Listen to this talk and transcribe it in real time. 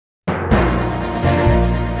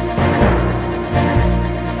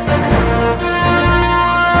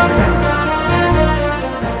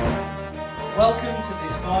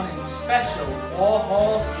special War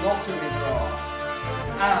Horse lottery draw.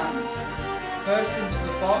 And first into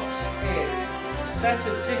the box is a set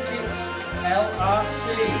of tickets LRC.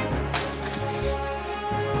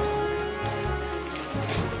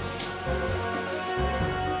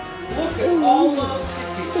 Look at all those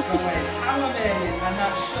tickets going, how amazing, and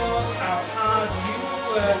that shows how hard you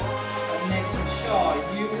worked at making sure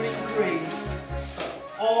you were in green for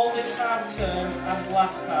all this half term and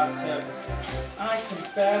last half term. I can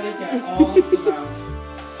barely get all of them out.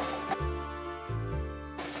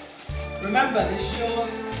 Remember, this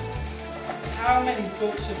shows how many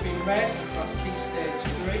books have been read across Key Stage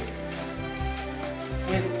 3,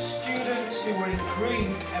 with students who were in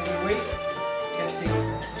green every week getting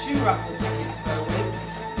 2 raffle tickets per week,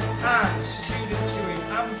 and students who are in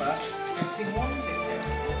amber getting 1 ticket.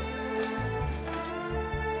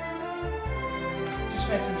 Just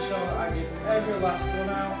making sure that I give every last one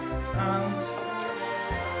out, and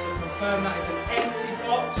to confirm that is an empty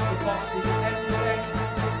box, the box is empty.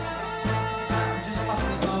 I'm just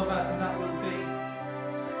passing it over, and that will be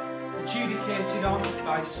adjudicated on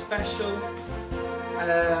by special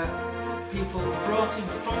people brought in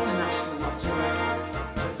from the National Lottery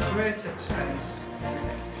at great expense.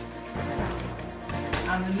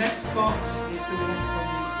 And the next box is the one from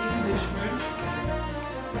the English room.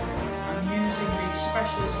 I'm using these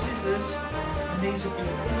special scissors, and these have been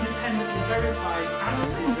independently verified as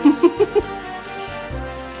scissors.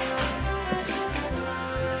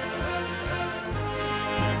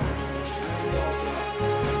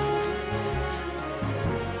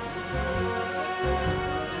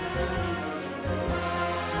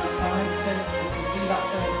 You can see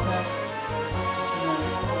that's empty. And then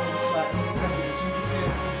I'm just like independent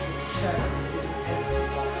adjudicators that check is an empty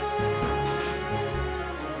box.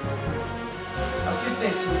 I'll give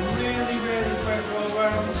this a really quick roll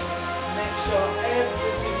round. Make sure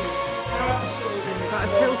everything is absolutely mixed up.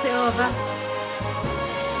 Gotta tilt it over.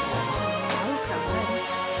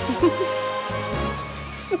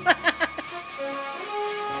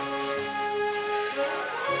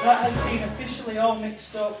 That has been officially all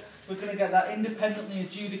mixed up. We're going to get that independently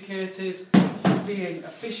adjudicated as being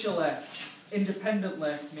officially,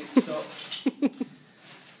 independently mixed up.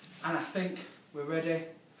 And I think we're ready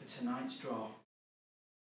for tonight's draw.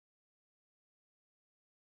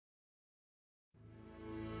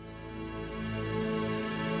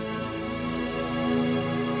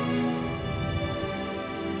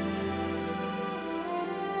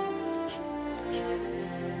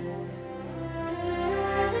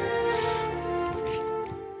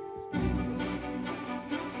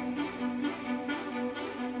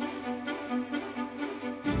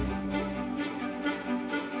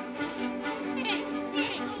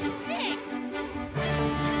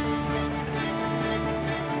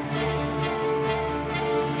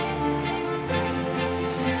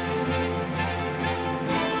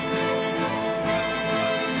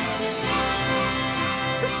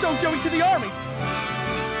 So Joey to the army.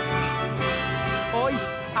 I,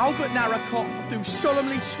 Albert Narracott, do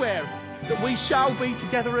solemnly swear that we shall be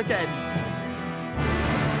together again.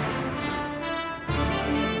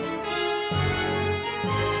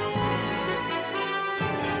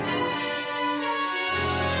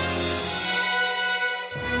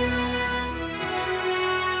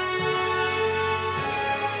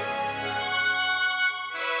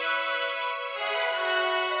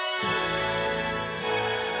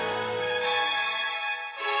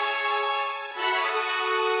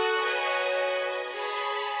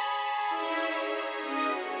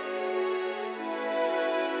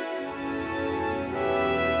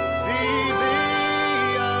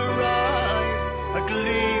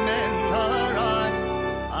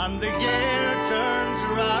 The year turns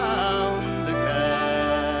round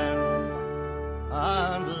again,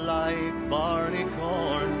 and like barley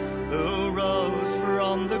corn who rose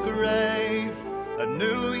from the grave, a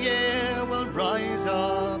new year will rise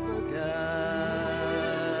up again.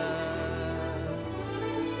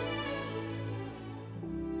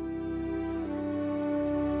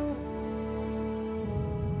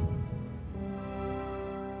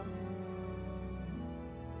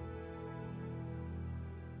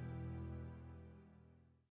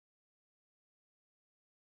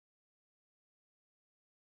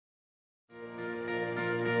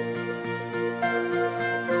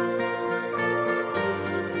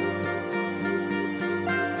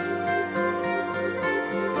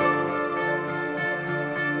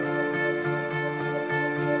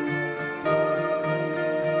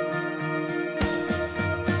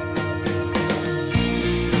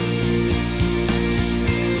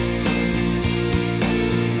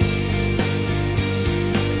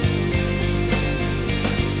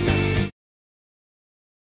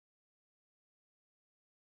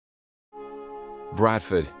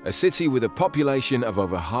 Bradford, a city with a population of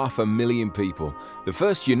over 500,000 people, the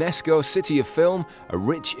first UNESCO City of Film, a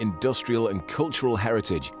rich industrial and cultural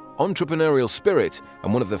heritage, entrepreneurial spirit,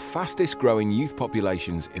 and one of the fastest growing youth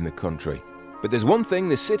populations in the country. But there's one thing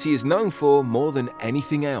the city is known for more than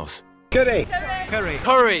anything else. Curry. Curry.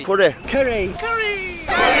 Curry. Curry. Curry. Curry.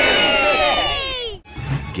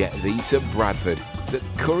 Get thee to Bradford, the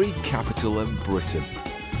curry capital of Britain.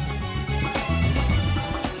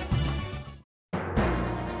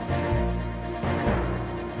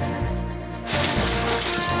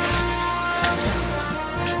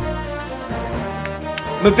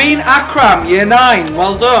 Mabeen Akram, Year 9,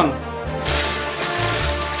 well done.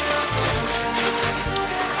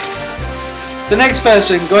 The next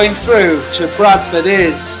person going through to Bradford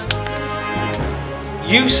is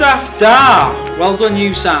Yusuf Dar. Well done,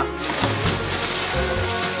 Yusuf.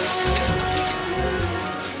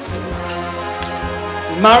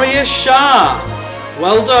 Maria Shah.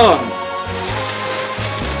 Well done.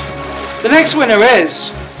 The next winner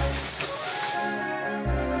is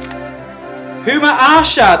Huma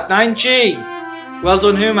Arshad, 9G. Well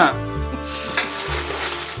done, Huma.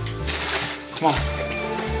 Come on.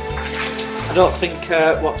 I don't think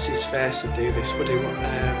what's his face would do this, would he?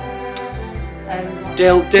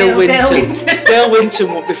 Dale Winton. Dale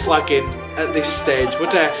Winton won't be flagging at this stage,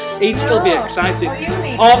 would he? He'd still be excited. Oh, you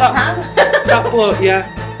need that bloke, yeah.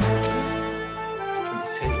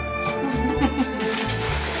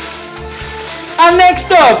 And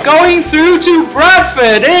next up, going through to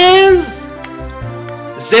Bradford is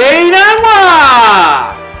Zayn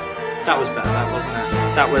Anwar. That was better, that wasn't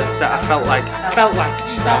it? That was that. I felt like a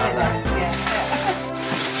star there. Yeah.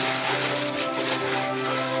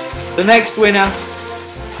 The next winner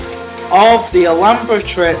of the Alhambra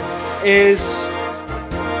trip is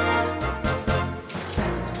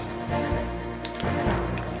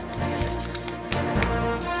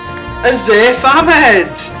Azif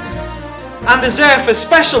Ahmed. And Azif, a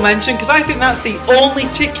special mention because I think that's the only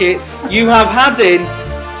ticket you have had in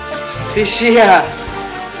this year.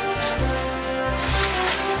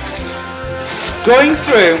 Going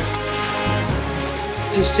through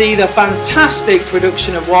to see the fantastic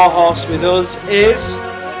production of War Horse with us is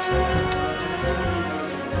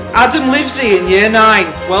Adam Livesey in Year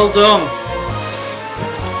 9. Well done.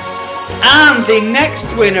 And the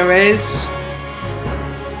next winner is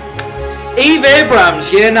Eve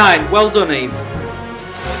Abrams, Year 9. Well done, Eve.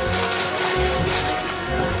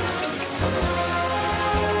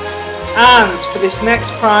 And for this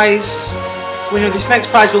next prize, winner of this next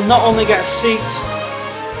prize will not only get a seat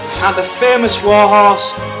at the famous War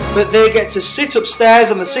Horse, but they get to sit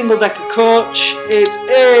upstairs on the single-decker coach. It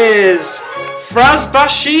is Fraz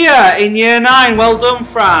Bashir in Year 9. Well done,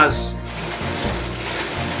 Fraz.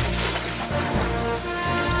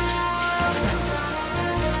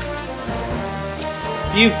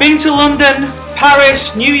 You've been to London,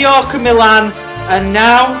 Paris, New York and Milan, and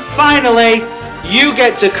now, finally, you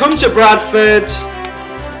get to come to Bradford.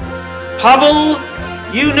 Pavel,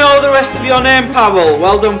 you know the rest of your name, Pavel.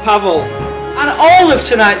 Well done, Pavel. And all of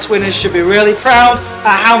tonight's winners should be really proud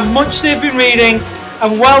at how much they've been reading,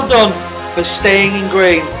 and well done for staying in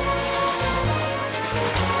green.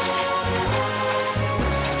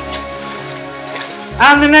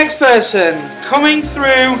 And the next person coming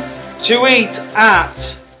through to eat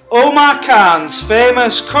at Omar Khan's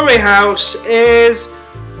famous curry house is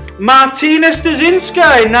Martina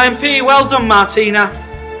Stazinska in 9p. Well done, Martina.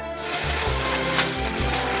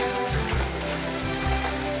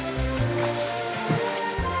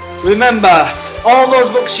 Remember, all those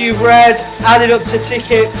books you've read added up to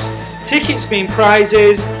tickets, tickets being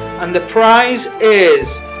prizes, and the prize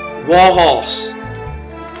is War Horse.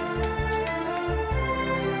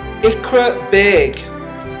 Ikra Beg.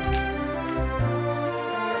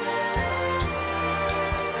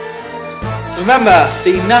 Remember,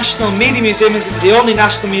 the National Media Museum isn't the only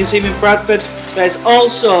National Museum in Bradford. There's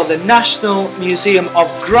also the National Museum of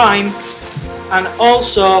Grime and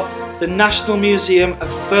also the National Museum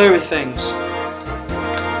of Furry Things.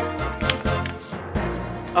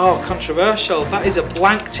 Oh, controversial. That is a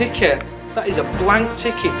blank ticket. That is a blank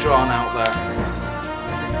ticket drawn out there.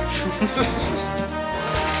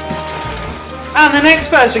 And the next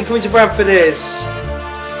person coming to Bradford is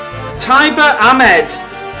Taiba Ahmed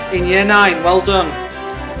in Year 9. Well done.